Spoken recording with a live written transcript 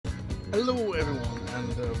Hello everyone,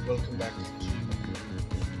 and welcome back to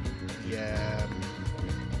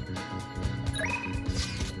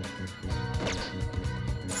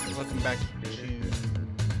welcome back to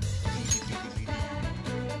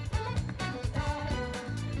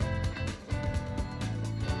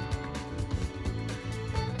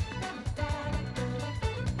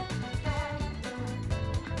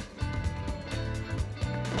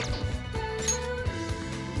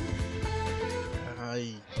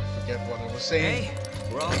I forget what I was saying. Hey,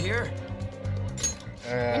 we're all here.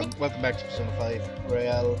 Welcome back to Persona 5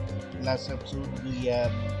 Royale. Last episode we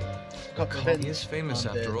got He is famous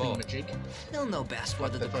after all. Thingamajig. He'll know best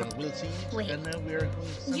whether The the final will see. Wait. And now we are going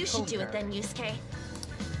to some You should do it commentary. then, Yusuke.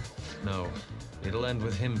 No, it'll end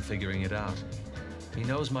with him figuring it out. He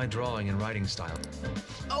knows my drawing and writing style.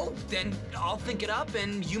 Oh, then I'll think it up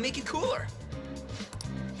and you make it cooler.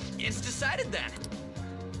 It's decided then.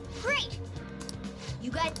 Great! You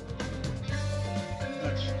guys...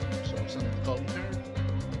 Nice. So some commentary.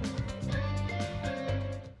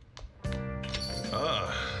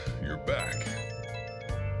 Ah, you're back.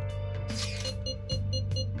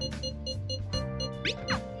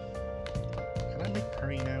 Can I make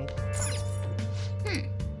curry now?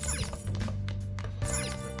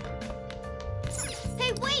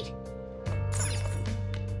 Hey, wait!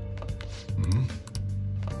 Hmm?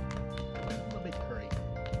 I'll make curry.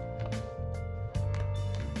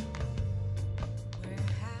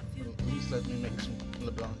 Please let me make some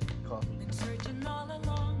LeBlanc coffee. Searching all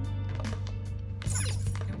along,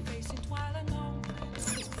 facing twilight alone.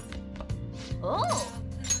 Oh!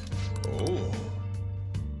 Oh.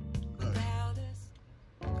 Without us,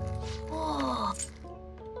 Oh!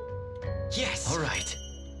 Yes. All right.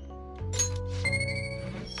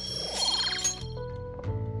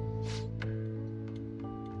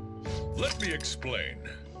 Let me explain.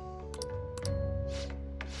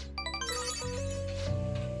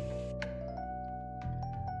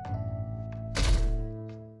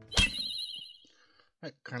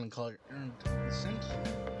 Right, Carlin Collier earned consent.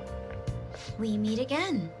 We meet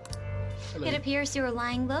again. Hello. It appears you were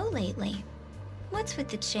lying low lately. What's with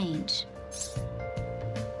the change?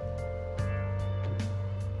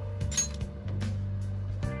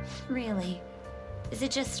 Really? Is it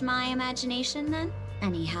just my imagination then?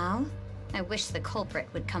 Anyhow, I wish the culprit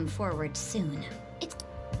would come forward soon. It's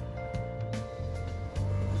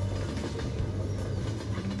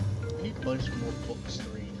I need a bunch more books to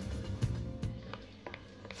read.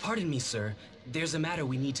 Pardon me, sir. There's a matter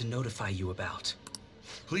we need to notify you about.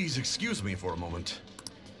 Please excuse me for a moment.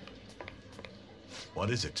 What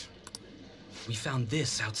is it? We found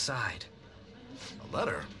this outside. A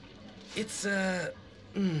letter? It's, Sir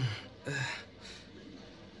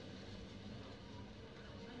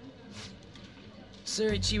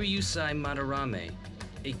Ichiriyusai Madarame,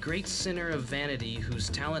 a great sinner of vanity whose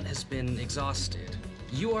talent has been exhausted.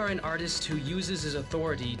 You are an artist who uses his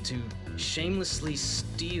authority to shamelessly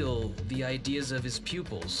steal the ideas of his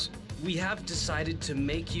pupils. We have decided to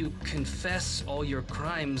make you confess all your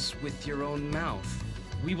crimes with your own mouth.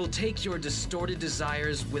 We will take your distorted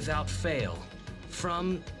desires without fail.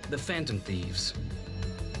 From the Phantom Thieves.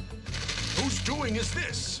 Whose doing is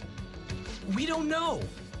this? We don't know.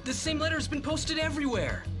 The same letter has been posted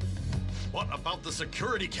everywhere. What about the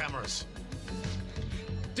security cameras?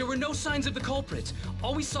 There were no signs of the culprit.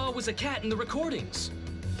 All we saw was a cat in the recordings.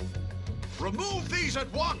 Remove these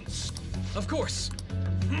at once! Of course.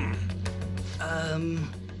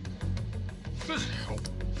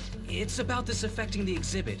 It's about this affecting the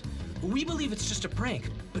exhibit. We believe it's just a prank,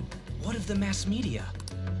 but what of the mass media?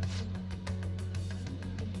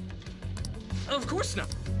 Of course not.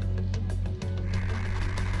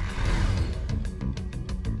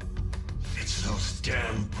 It's those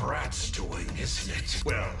damn brats doing, isn't it?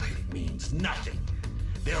 Well, it means nothing.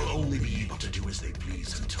 They'll only be able to do as they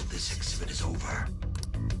please until this exhibit is over.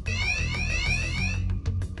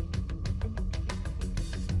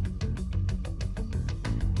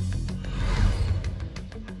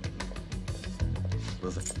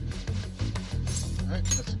 Alright,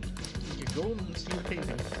 let's get going and see the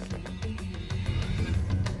painting.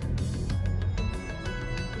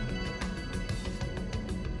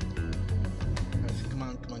 Alright, come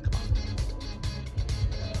on, come on, come on.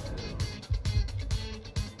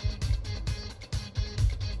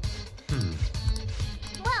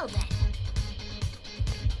 well then.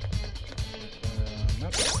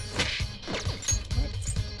 Not bad.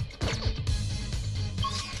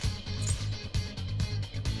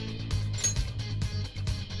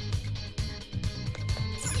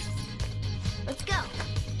 Let's go.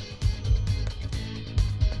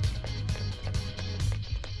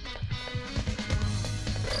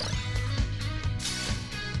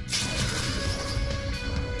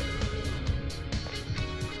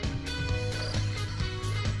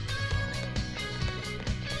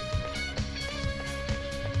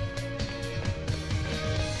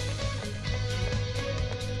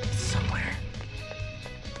 somewhere.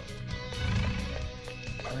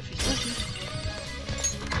 Slushy, slushy.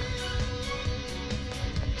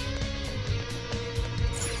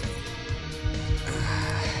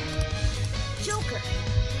 Joker!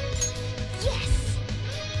 Yes!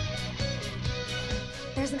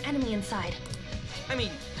 There's an enemy inside. I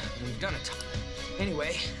mean, we've done it.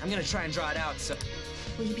 Anyway, I'm gonna try and draw it out, so...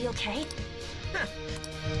 Will you be okay?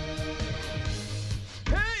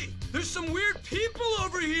 Hey! There's some weird people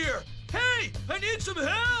over here! Hey! I need some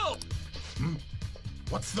help!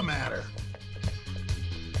 What's the matter?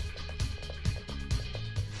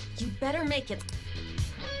 You better make it.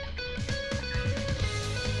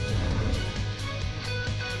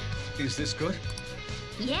 Is this good?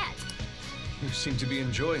 Yet. You seem to be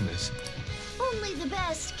enjoying this. Only the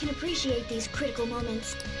best can appreciate these critical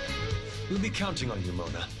moments. We'll be counting on you,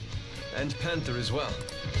 Mona. And Panther as well.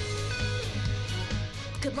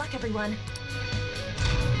 Good luck, everyone.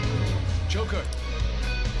 Joker!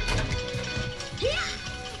 Yeah!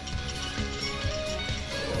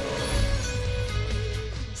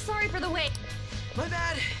 Sorry for the wait. My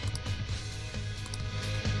bad.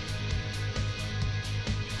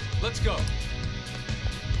 Let's go.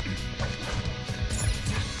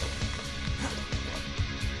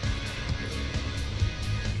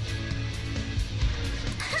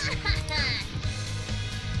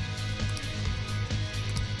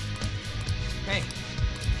 Hey,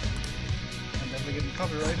 I'm never getting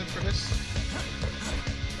copyrighted for this.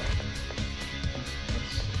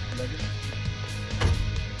 That's luggage.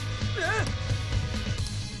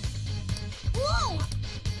 Whoa!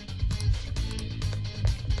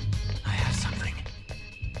 I have something.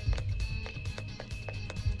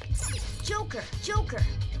 Joker! Joker!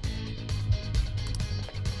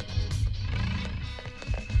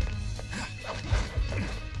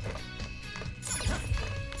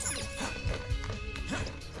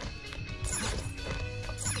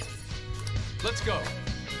 Let's go.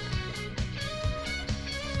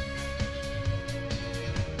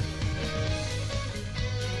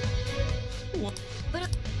 But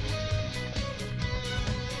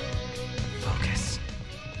Focus.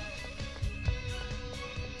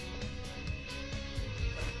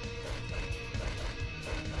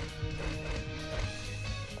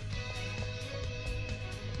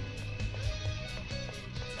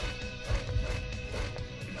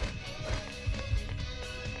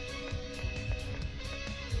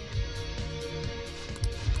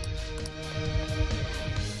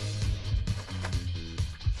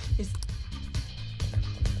 Is...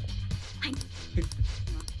 I...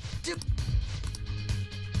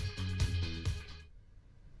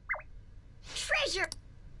 Treasure!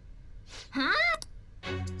 Huh?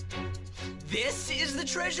 This is the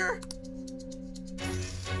treasure?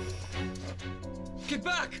 Get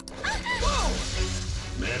back! Whoa!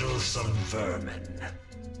 Meddlesome vermin.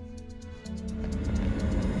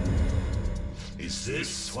 Is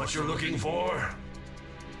this what you're looking for?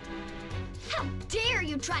 How dare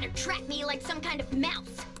you try to track me like some kind of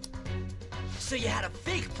mouse? So you had a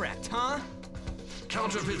fake Pret, huh?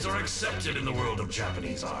 Counterfeits are accepted in the world of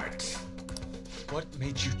Japanese art. What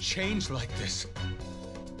made you change like this?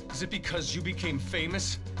 Is it because you became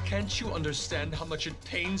famous? Can't you understand how much it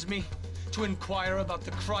pains me to inquire about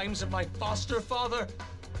the crimes of my foster father?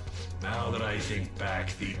 Now that I think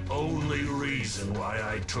back, the only reason why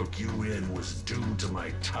I took you in was due to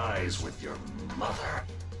my ties with your mother.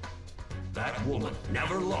 That woman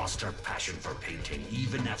never lost her passion for painting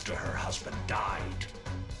even after her husband died.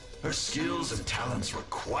 Her skills and talents were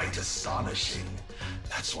quite astonishing.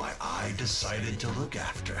 That's why I decided to look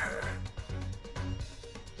after her.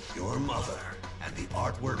 Your mother and the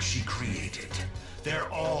artwork she created, they're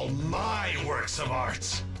all my works of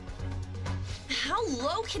art. How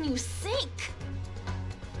low can you sink?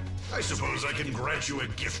 I suppose I can grant you a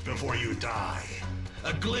gift before you die.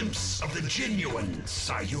 A glimpse of the genuine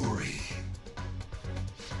Sayuri.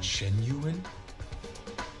 Genuine?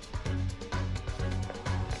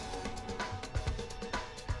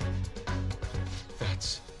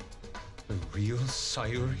 That's the real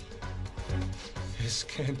Sayuri? This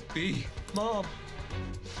can't be. Mom!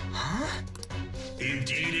 Huh?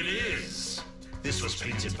 Indeed it is. This was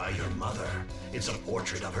painted by your mother. It's a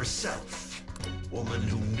portrait of herself. Woman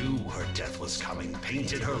who knew her death was coming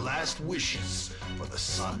painted her last wishes for the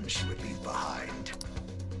son she would leave behind.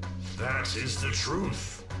 That is the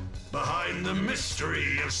truth. Behind the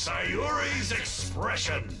mystery of Sayuri's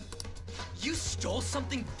expression. You stole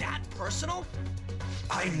something that personal?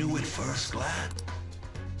 I knew at first glance.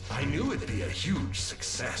 I knew it'd be a huge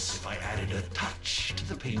success if I added a touch to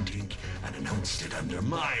the painting and announced it under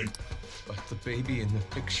mine. But the baby in the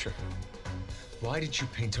picture, Why did you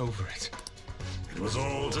paint over it? It was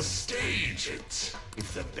all to stage it.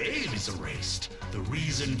 If the babe is erased, the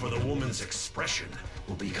reason for the woman's expression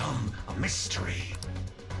will become a mystery.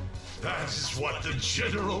 That is what the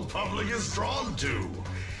general public is drawn to.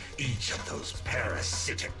 Each of those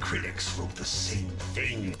parasitic critics wrote the same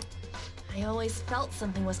thing. I always felt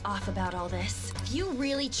something was off about all this. If you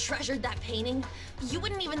really treasured that painting, you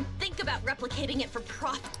wouldn't even think about replicating it for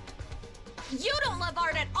profit. You don't love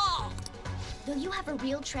art at all! Though you have a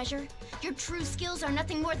real treasure, your true skills are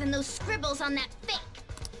nothing more than those scribbles on that fake.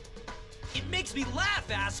 It makes me laugh,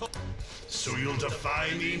 asshole! So you'll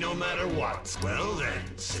defy me no matter what? Well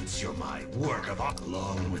then, since you're my work of art,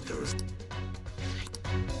 along with those...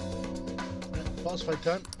 Boss fight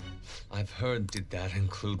time. I've heard, did that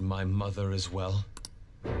include my mother as well?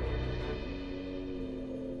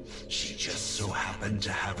 She just so happened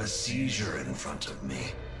to have a seizure in front of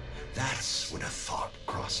me. That's when a thought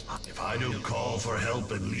crossed my... If I don't call for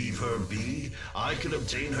help and leave her be, I could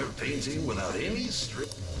obtain her painting without any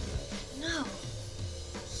No.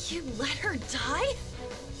 You let her die?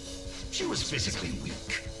 She was physically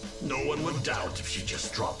weak. No one would doubt if she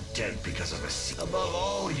just dropped dead because of a Above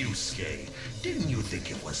all, Yusuke, didn't you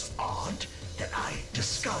think it was odd that I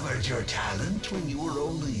discovered your talent when you were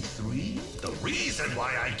only 3? The reason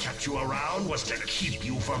why I kept you around was to keep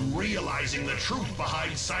you from realizing the truth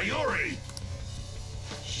behind Sayuri.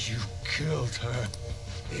 You killed her.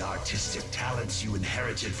 The artistic talents you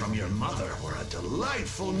inherited from your mother were a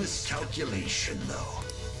delightful miscalculation, though.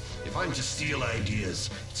 If I'm to steal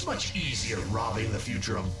ideas, it's much easier robbing the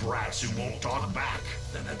future of brats who won't talk back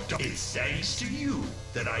than adults. It's thanks to you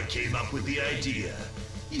that I came up with the idea.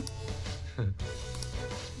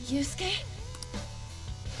 Yusuke?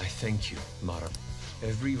 I thank you, Mara.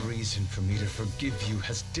 Every reason for me to forgive you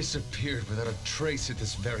has disappeared without a trace at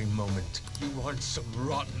this very moment. You aren't some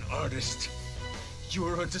rotten artist.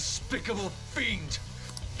 You're a despicable fiend.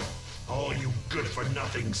 All you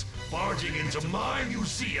good-for-nothings barging into my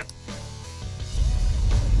museum.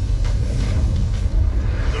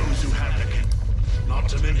 Those who have the... Not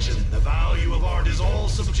to mention, the value of art is all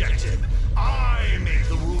subjective. I make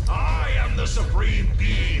the rule. I am the supreme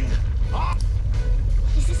being.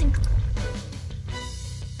 This isn't...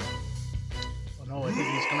 Oh no, I think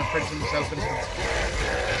he's gonna print himself into...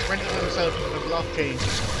 He's printing himself into the blockchain.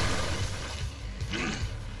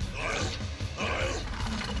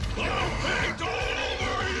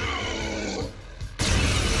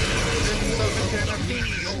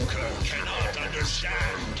 Joker cannot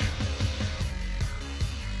understand.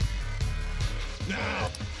 Now,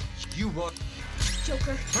 You want...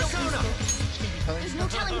 Joker, Persona! there's no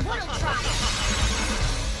telling what he'll try.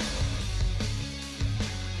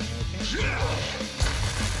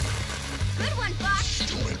 Good one, Fox.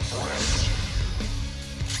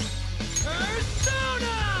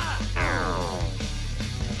 Persona!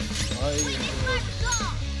 It's my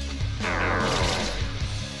song.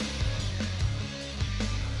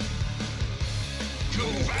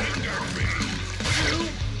 you've angered me.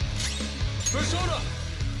 Persona!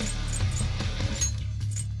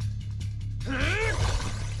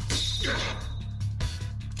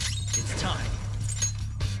 It's time.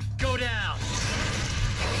 Go down!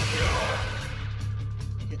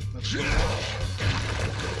 Okay, let's go.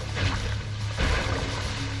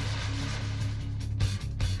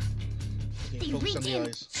 Okay, focus on the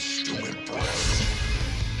eyes.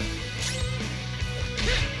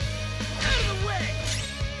 Out of the way!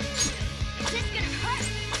 This gonna hurt!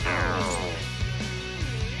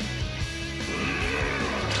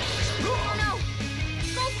 Oh no!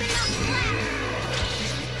 Go spin out the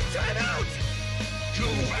blast! Time out!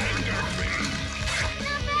 You've angered me.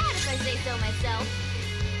 Not bad if I say so myself.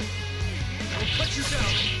 I'll put you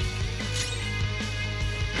down!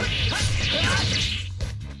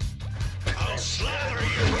 I'll slather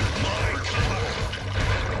you with my color.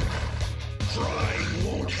 Crying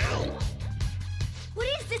won't help. What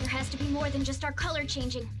is this? There has to be more than just our color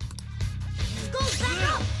changing. Skull's back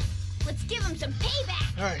up! Let's give him some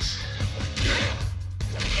payback! Alright.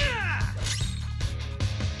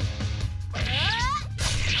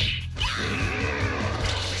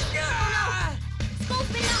 Skull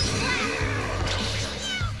spin out the blast!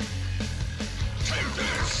 Take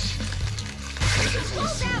this.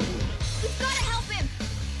 Skull's out! We've gotta help him!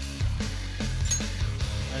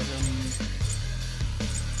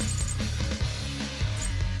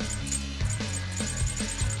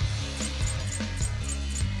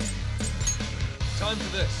 Time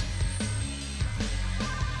for this.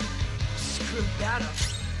 Screw that up.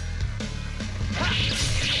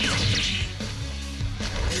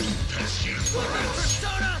 You pesky brats.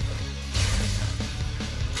 Persona!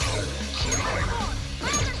 How could I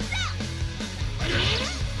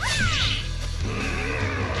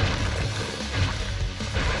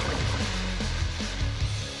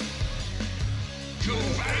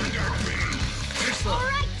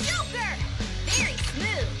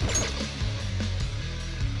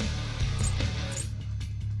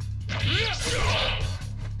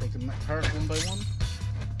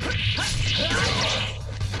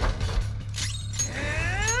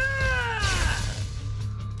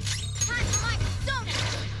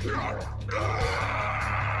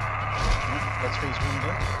That's phase 1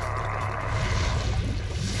 done.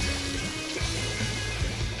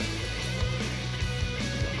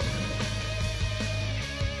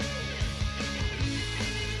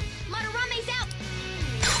 Madarame's out!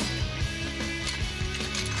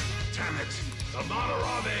 Damn it! The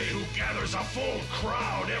Madarame who gathers a full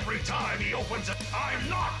crowd every time he opens it. I'm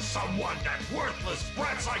not someone that worthless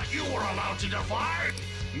brats like you are allowed to defy!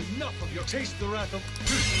 Enough of your taste the wrath of...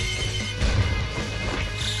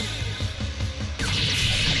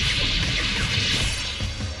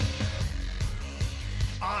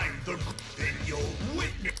 I'm the then you'll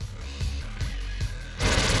witness.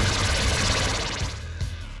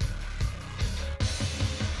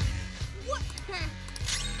 What?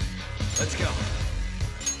 Let's go.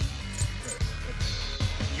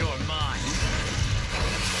 You're mine.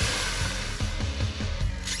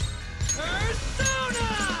 Persona!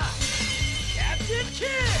 Captain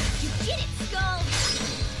Kid! You did it, Skull!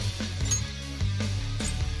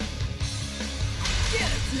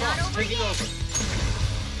 It's not over Taking yet! over.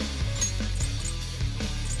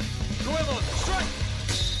 Goemon, strike!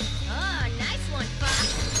 Oh, nice one, Fox.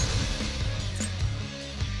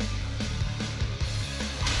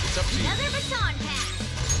 It's up to you. Another baton pass.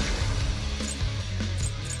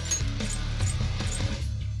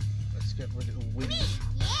 Let's get rid of wind. Me,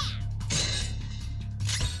 yeah!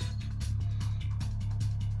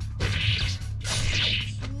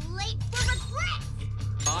 Late for regret!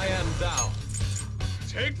 I am thou.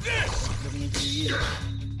 Take this! Looking into the ear.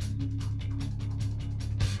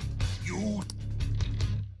 You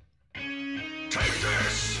take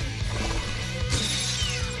this!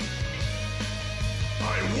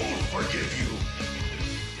 I won't forgive you!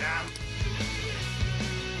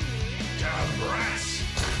 Damn brats!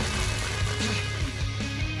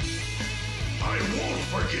 I won't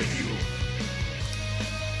forgive you!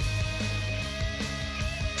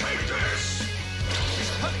 Take this!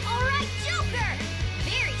 All right, Joker!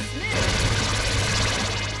 Very smooth.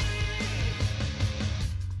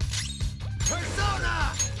 Persona!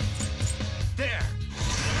 There.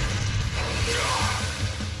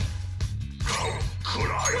 How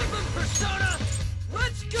could I? Flip him, Persona!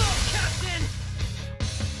 Let's go, Captain!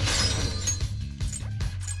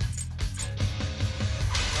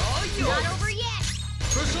 All yours! Not over yet.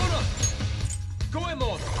 Persona!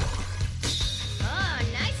 Goemon! Oh,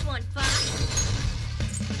 nice one, Fox.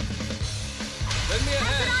 Lend me a Pass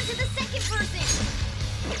it hand. on to the second person.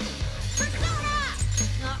 Persona!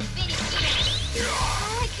 Not finished yet.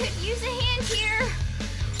 Oh, I could use a hand here.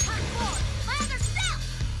 Time forward. My other self.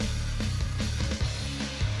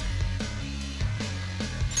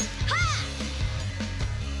 Ha!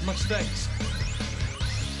 Much thanks.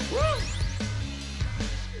 Woo!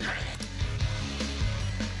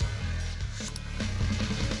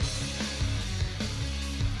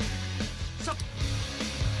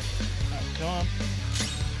 Come on.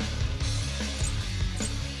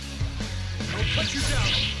 I'll cut you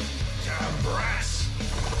down. Damn brats!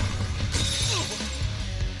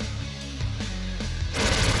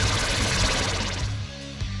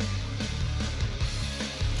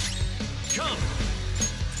 Come!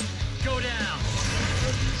 Go down!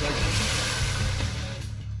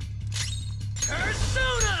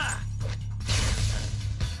 Persona!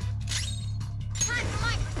 Time for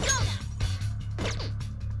my persona.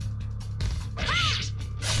 Ha!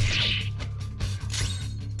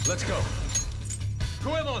 Let's go.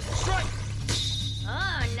 Goemon, strike!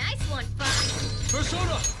 Oh, nice one, Fox.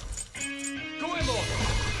 Persona! Goemon!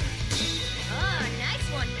 Oh, nice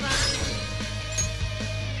one, Fox.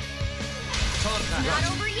 Contact. Not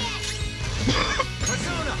over yet.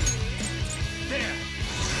 Persona! There!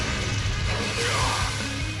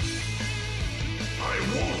 I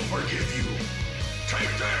won't forgive you!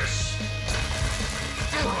 Take this!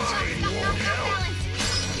 Crying Stop, won't help! balance.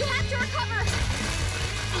 You have to recover.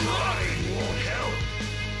 Crying won't help!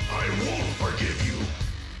 I won't forgive you!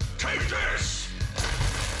 Take this!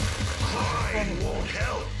 Crying won't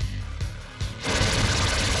help!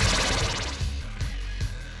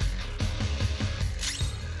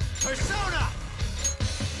 Persona!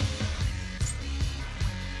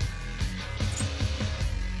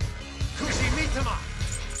 Kushimitama!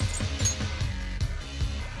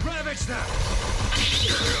 Ravage them!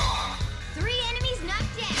 3 enemies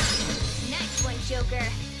knocked down. Nice one, Joker.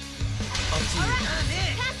 Up to All you.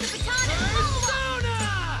 right, pass the baton and follow up. Persona!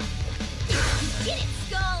 You did it,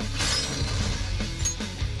 Skull.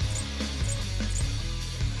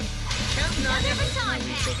 Counting on Another you. baton We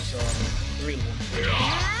pass. focus on the real one.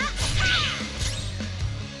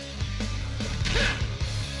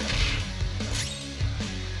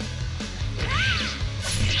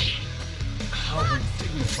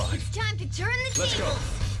 dignified. It's time to turn the Let's go.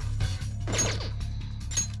 tables.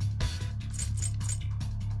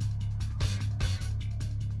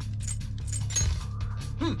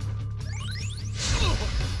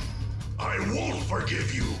 I won't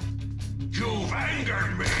forgive you. You've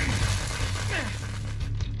angered me.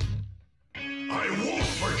 I won't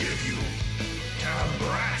forgive you. Damn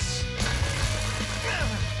brats.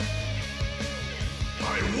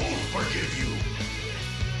 I won't forgive you.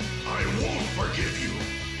 I won't forgive you.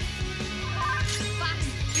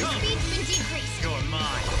 Fox, your speed's been decreased. You're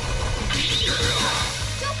mine.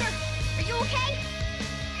 Joker, are you okay?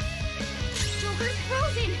 Joker's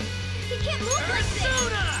frozen. He can't move like this.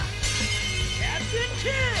 Persona! Captain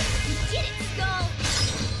Kidd! You did it, Skull.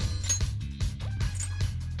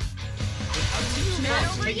 Not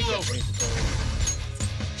over Take it yet. over.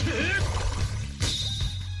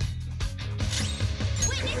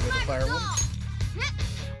 Witness the my fire one. skull.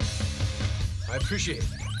 I appreciate it.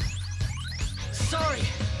 Sorry!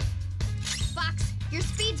 Fox, your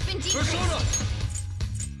speed's been decreased. Persona!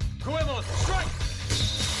 Goemon, strike!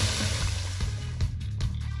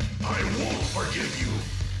 I won't forgive you.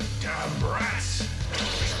 Damn brats.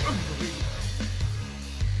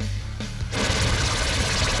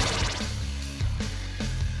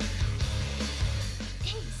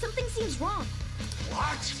 Hey, something seems wrong.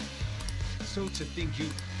 What? So to think you...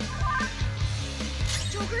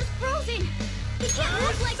 Joker's frozen. He can't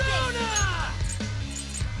move like this. Persona!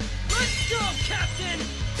 Let's go, Captain!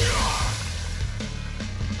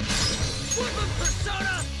 Woodman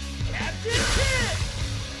Persona! Captain Kidd!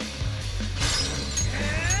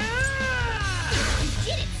 You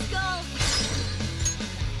did it, Skull.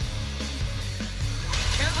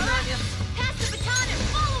 Counting on you. Pass the baton and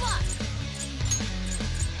follow up.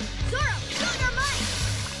 Zoro, show your might.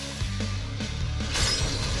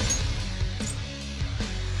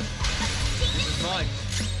 This is mine.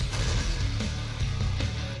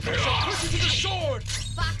 Push it to the sword!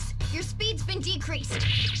 Fox, your speed's been decreased.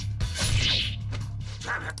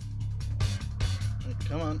 Damn it.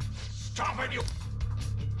 Come on. Stop it, you.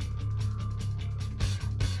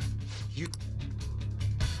 You...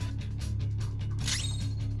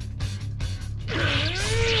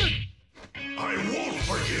 I won't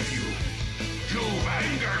forgive you. You've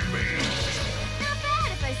angered me. Not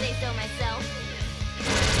bad if I say so myself.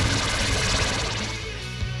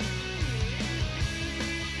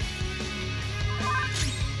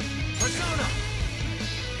 Persona!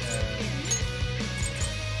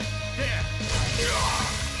 There!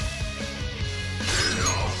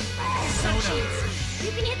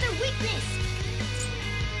 You can hit their weakness.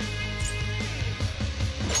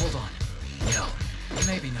 Hold on. No,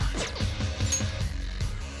 maybe not.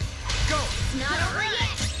 Go! It's not over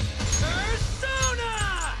yet.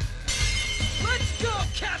 Persona! Let's go,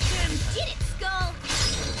 Captain! Did it, Skull.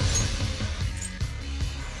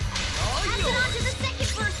 All Pass it on yours! to the second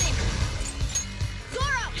person.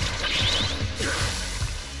 Zoro.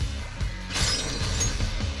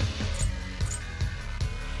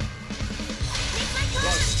 Take my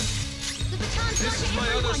turn. The baton's This gone is to my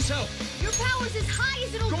everyone. other self. Your power's as high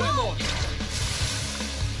as it'll go. Goemon!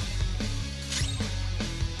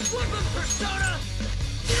 Woodman Persona!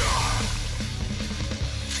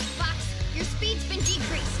 Fox, your speed's been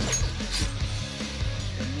decreased.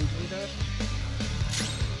 Can you do that?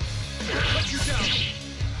 Cut you down!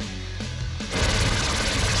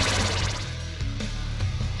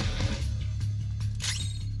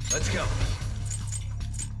 Let's go.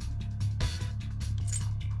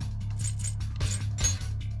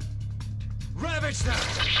 Ravage them!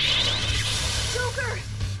 Joker,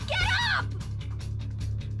 get up!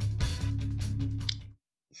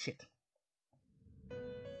 Shit.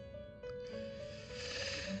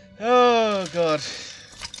 Oh god.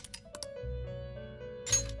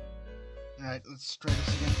 Alright, let's try this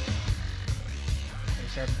again. Okay,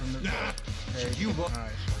 starting from the very You won't-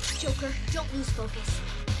 Alright. Joker, don't lose focus.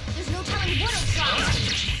 There's no telling what he'll try.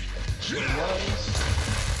 Yellows.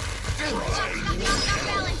 Fox got knocked off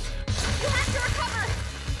balance. You have to recover.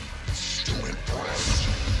 To impress.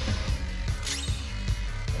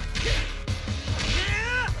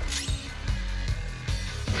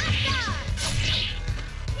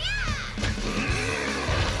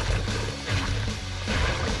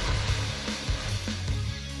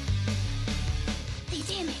 Hey,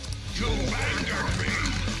 damn it. You've angered me.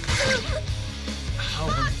 How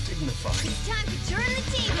undignified. It's time to turn the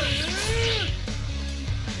tables.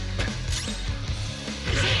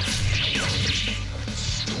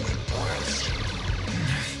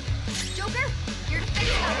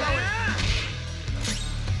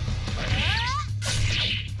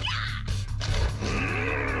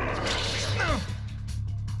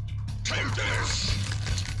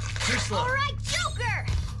 slow. All right, Joker!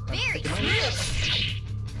 Very smooth.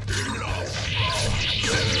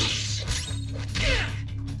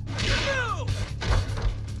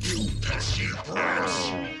 You pesky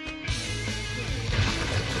brats!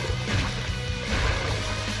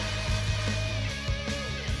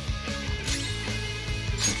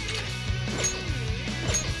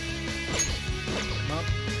 Come on.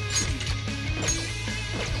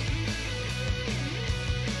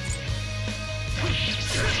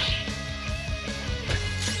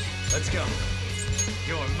 Let's go.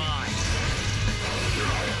 You're mine.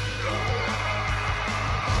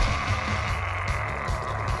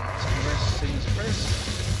 First things first.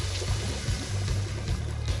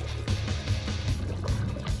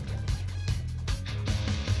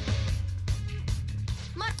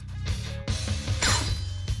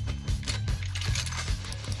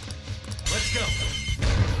 Let's go.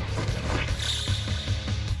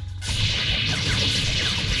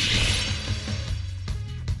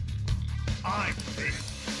 I'm big.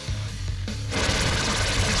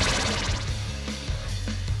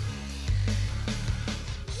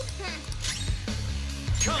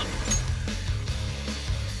 Come.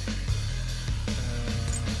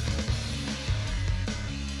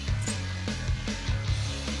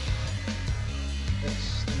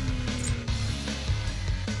 Let's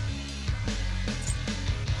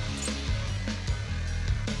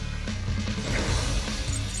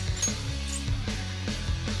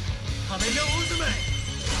Hameno Uzume.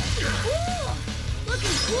 Ooh,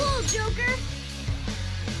 looking cool, Joker.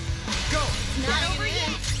 Go. Not over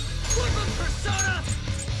yet. Flip of Persona.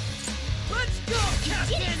 Let's go, Get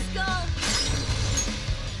Captain. it, Skull.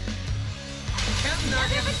 Captain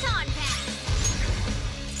Another Nugget. baton pass.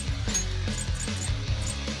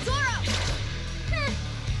 Zoro. Heh,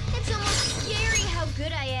 it's almost scary how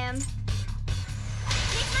good I am.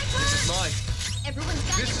 Take my turn. This is mine. Everyone's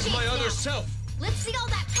got This their is my chance other now. self. Let's see all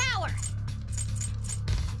that power.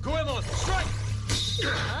 Goemon, strike.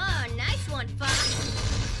 Oh, nice one, Fox.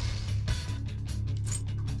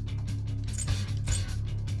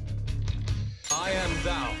 I am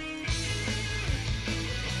thou.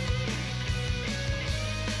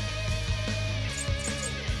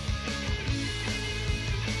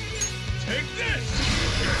 Take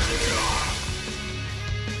this.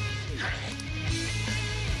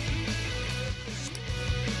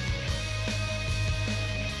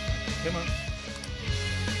 come on.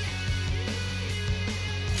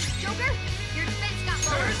 Joker, your defense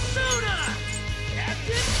got lowered. Persona.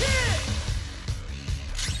 Captain Kid.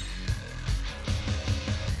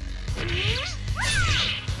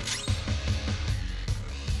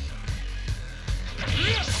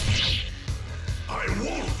 I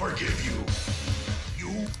won't forgive you.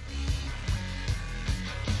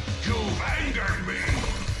 You've angered me.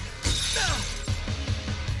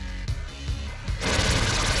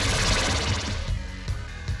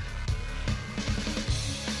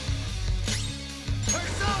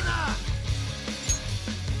 Persona.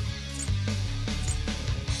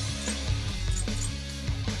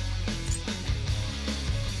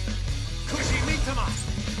 Kushi Mitama.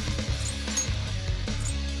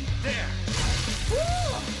 There.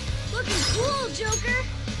 Ooh, looking cool, Joker.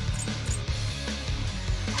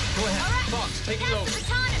 Go ahead, All right, Fox, taking pass over. the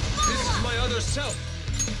baton and follow This is up. my other self.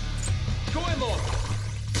 Goemon.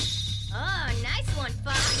 Oh, nice one,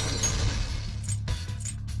 Fox.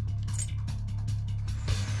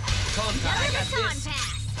 Baton pass. Another baton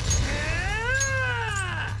pass.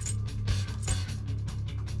 Ah!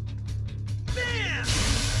 Bam!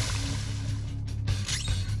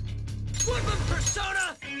 Flip of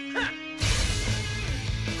Persona! Ha!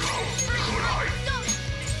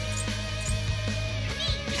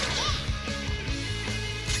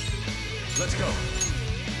 Let's go.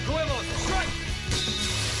 Goemon, strike.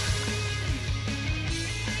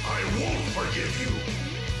 I won't forgive you.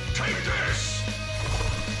 Take this.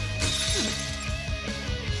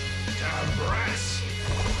 Damn brats.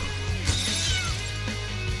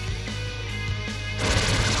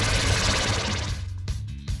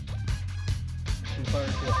 Too far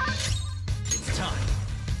to It's time.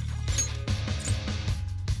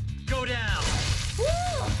 Go down!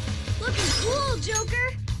 Ooh, looking cool, Joker.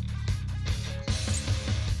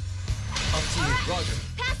 Up to you, Roger.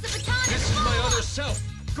 Pass the baton This and is my follow other up. self.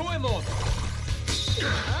 Goemon.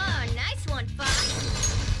 Oh, nice one, Fox.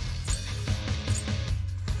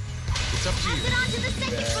 It's up to Pass you. it on to the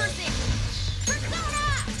second person.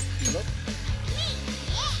 Persona! Look.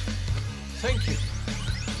 Thank you.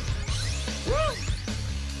 Woo!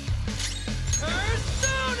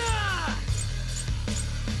 Persona!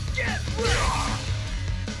 Get ready!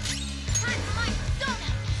 Time for my persona!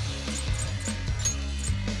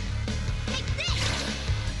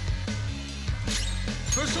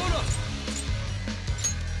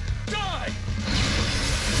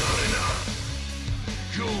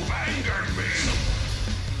 angered me!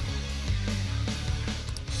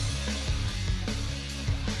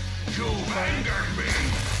 You've angered me!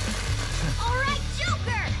 All right,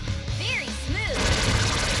 Joker! Very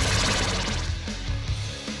smooth.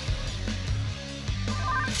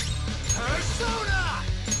 Persona!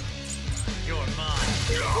 You're mine.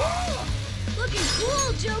 Woo! Looking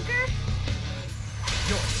cool, Joker.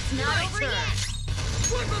 Yours. Not over yet.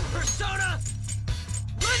 Woodland Persona!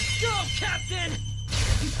 Let's go, Captain!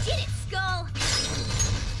 You did it, Skull.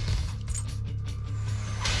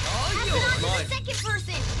 All Pass it yours! on to Mine. the second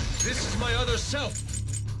person. This is my other self.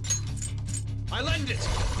 I lend it.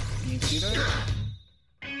 Can you do that?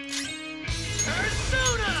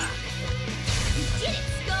 Persona! You did it,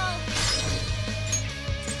 Skull.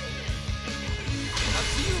 Up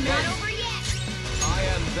to you, Not man. over yet. I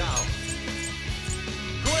am thou.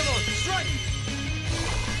 Goemon, strike!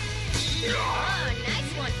 Oh,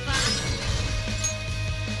 nice one, Fox.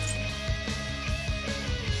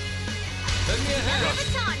 Lend me a Another hand.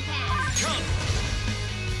 baton pass. Come.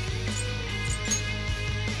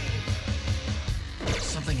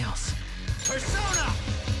 Something else. Persona!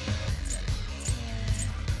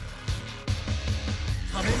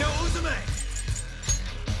 Kame no Uzume!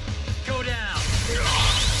 Go down!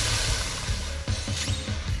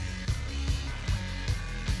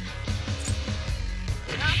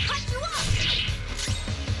 I'll cut you off.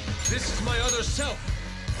 This is my other self.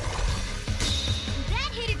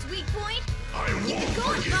 That hit its weak point. I Keep won't it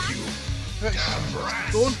going, forgive Fox. you! Right. Damn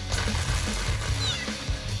rats! Go on.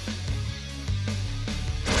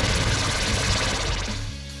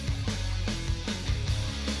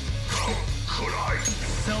 How could I?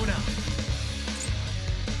 Persona!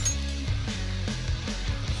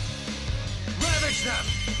 Ravage them!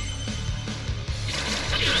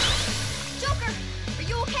 Joker, are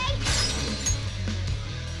you okay?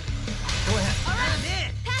 Go ahead. All right. I'm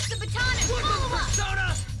in! Pass the baton and Woodland follow up. Persona!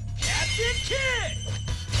 Captain Kid!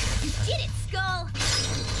 You did it, Skull.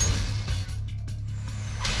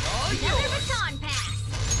 All Another yours! baton pass.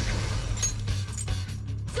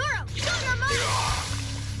 Zoro, show your might.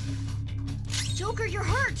 Joker, you're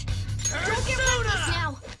hurt. Don't get reckless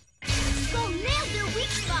now. Skull nailed their weak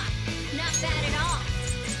spot. Not bad at all.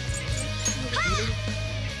 Ha!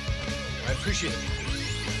 I appreciate it.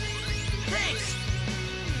 Thanks!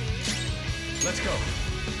 Let's go.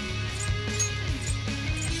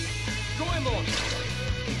 Goemon!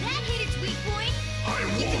 That hit its weak point. I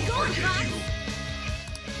Keep won't it going, forgive Fox. you!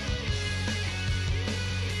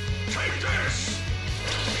 Take this!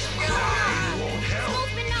 Crying won't help!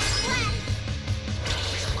 Skull's been knocked flat.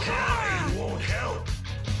 Crying won't help!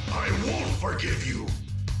 I won't forgive you!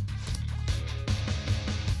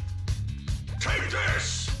 Take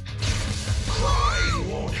this!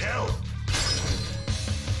 Crying won't help!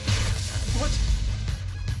 What?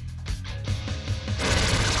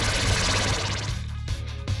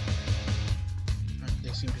 They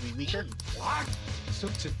seem to be weaker. What? So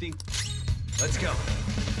to think. Let's go.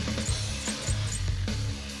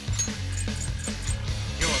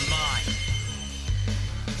 You're mine!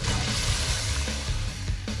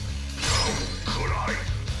 How could I?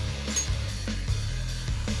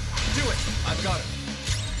 Do it. I've got it.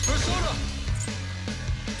 Persona!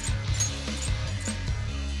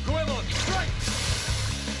 Goemon, strike!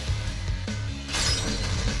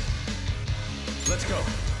 Let's go.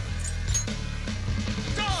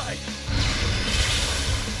 Die!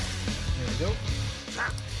 There we go.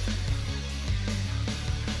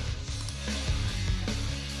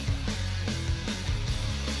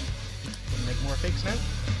 Can make more fakes now.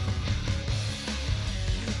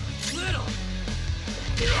 Little!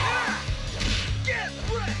 Get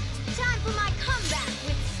wrecked! Time for my comeback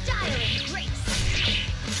with style and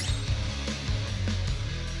grace.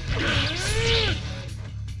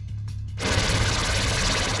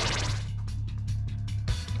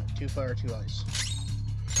 Too fire, too ice.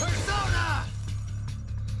 Persona!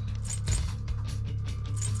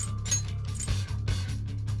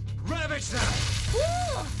 Ravage them!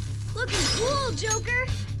 Woo! Looking cool, Joker.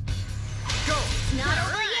 Go! Not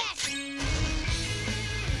over yet.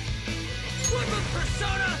 Woodland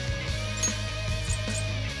Persona!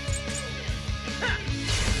 Ha!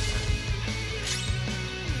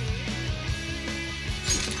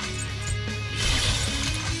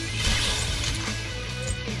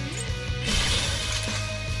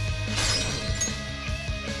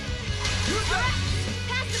 All right.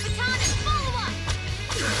 Pass the baton and follow up.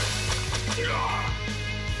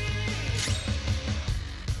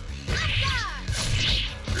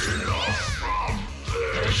 Enough from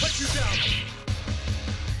this! Put you down.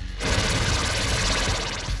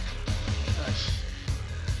 Nice.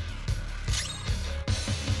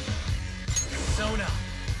 Persona.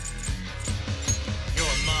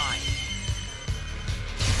 You're mine.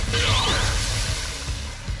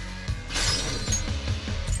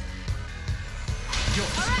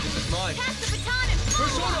 This is mine. Pass the baton and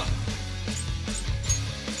Persona!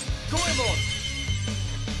 Goemon!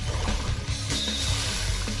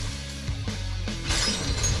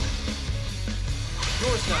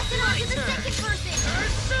 Yours now. pass it on to the second person.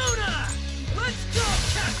 Persona! Let's go,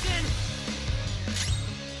 Captain!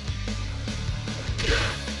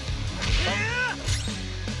 Yeah!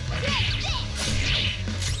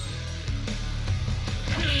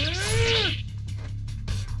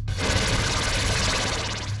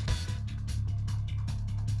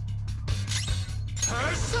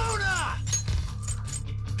 Persona!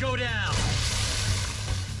 Go down!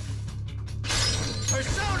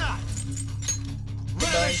 Persona!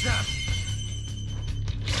 Relish them!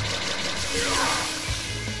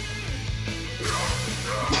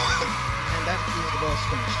 And that is the boss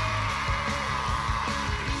finished.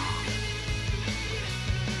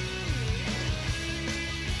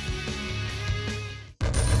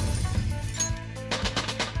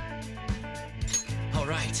 All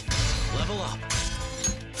right, level up.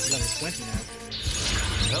 Level 20 now.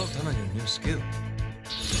 Well done on your new skill.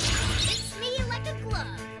 Fits me like a glove.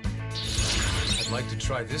 I'd like to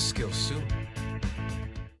try this skill soon.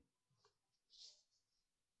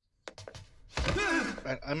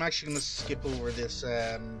 Right, I'm actually going to skip over this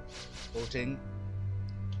whole thing,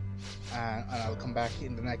 and I'll come back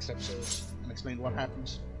in the next episode and explain what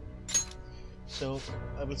happens. So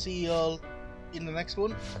I will see you all in the next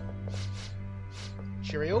one.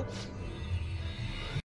 Cheerio.